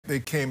They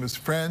came as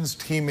friends,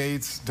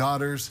 teammates,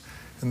 daughters,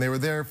 and they were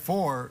there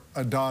for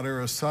a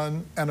daughter, a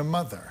son, and a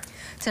mother.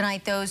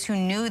 Tonight, those who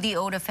knew the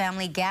Oda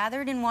family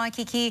gathered in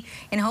Waikiki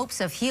in hopes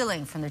of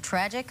healing from the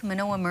tragic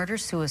Manoa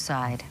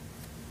murder-suicide.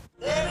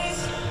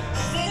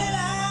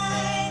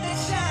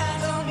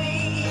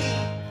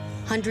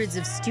 Hundreds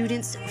of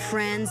students,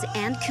 friends,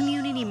 and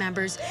community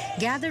members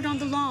gathered on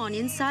the lawn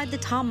inside the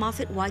Tom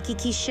Moffatt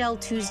Waikiki Shell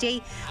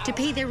Tuesday to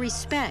pay their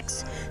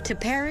respects to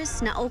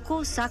Paris,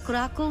 Naoka,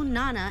 Sakurako,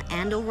 Nana,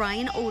 and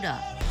Orion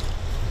Oda.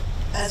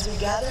 As we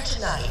gather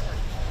tonight,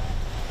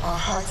 our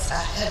hearts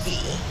are heavy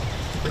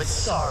with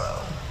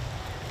sorrow,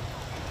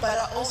 but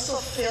are also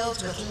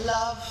filled with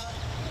love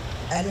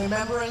and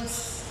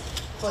remembrance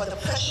for the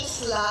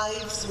precious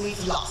lives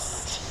we've lost.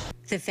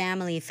 The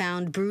family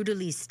found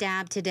brutally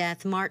stabbed to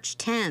death March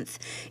 10th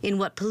in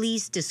what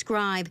police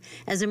describe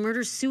as a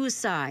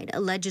murder-suicide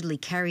allegedly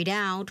carried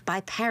out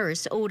by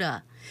Paris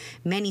Oda.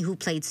 Many who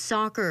played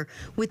soccer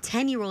with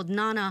 10-year-old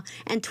Nana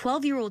and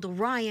 12-year-old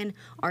Orion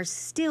are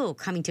still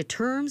coming to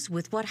terms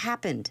with what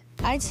happened.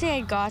 I'd say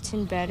I'd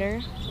gotten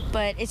better,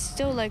 but it's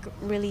still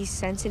really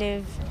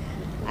sensitive,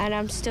 and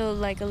I'm still a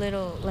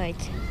little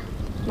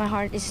my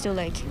heart is still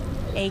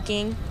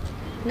aching.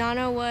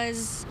 Nana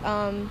was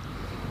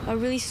a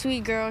really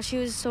sweet girl. She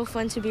was so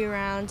fun to be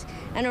around.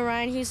 And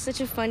Orion, he was such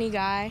a funny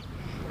guy.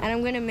 And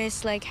I'm gonna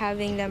miss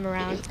having them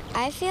around.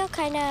 I feel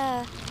kind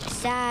of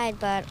sad,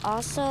 but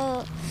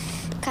also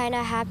kind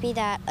of happy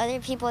that other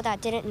people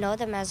that didn't know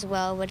them as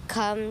well would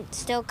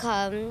still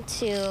come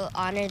to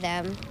honor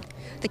them.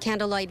 The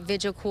candlelight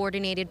vigil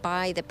coordinated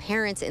by the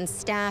parents and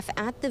staff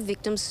at the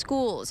victims'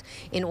 schools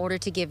in order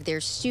to give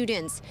their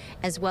students,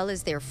 as well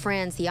as their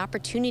friends, the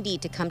opportunity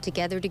to come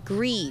together to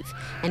grieve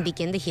and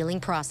begin the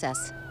healing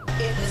process.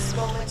 In this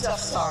moment of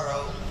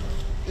sorrow,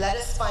 let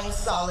us find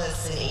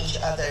solace in each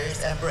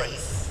other's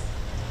embrace,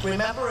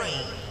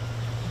 remembering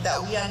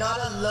that we are not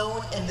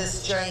alone in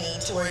this journey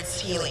towards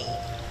healing.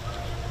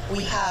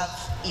 We have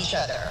each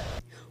other.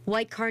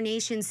 White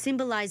carnations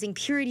symbolizing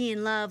purity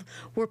and love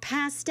were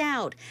passed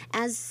out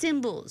as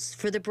symbols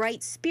for the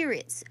bright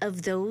spirits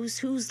of those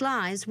whose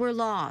lives were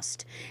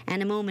lost,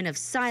 and a moment of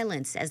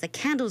silence as the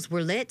candles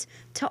were lit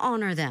to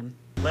honor them.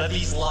 Let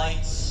these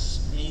lights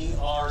be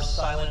our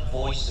silent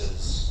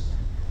voices,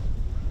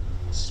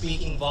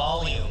 speaking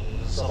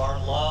volumes of our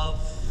love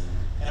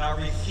and our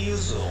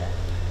refusal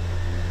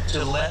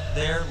to let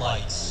their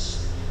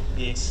lights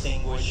be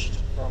extinguished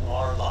from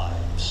our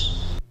lives.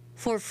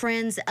 For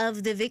friends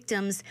of the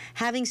victims,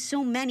 having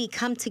so many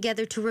come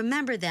together to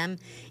remember them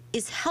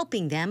is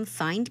helping them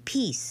find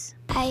peace.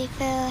 I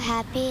feel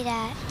happy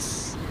that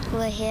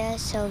we're here,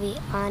 so we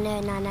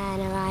honor Nana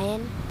and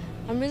Orion.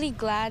 I'm really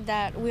glad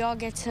that we all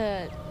get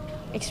to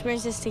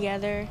experience this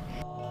together.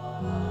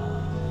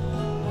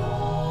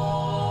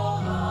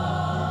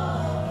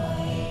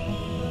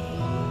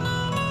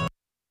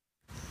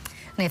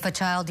 If a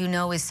child you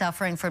know is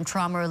suffering from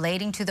trauma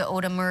relating to the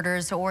Oda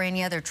murders or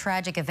any other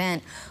tragic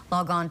event,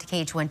 log on to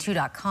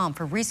KH12.com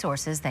for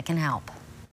resources that can help.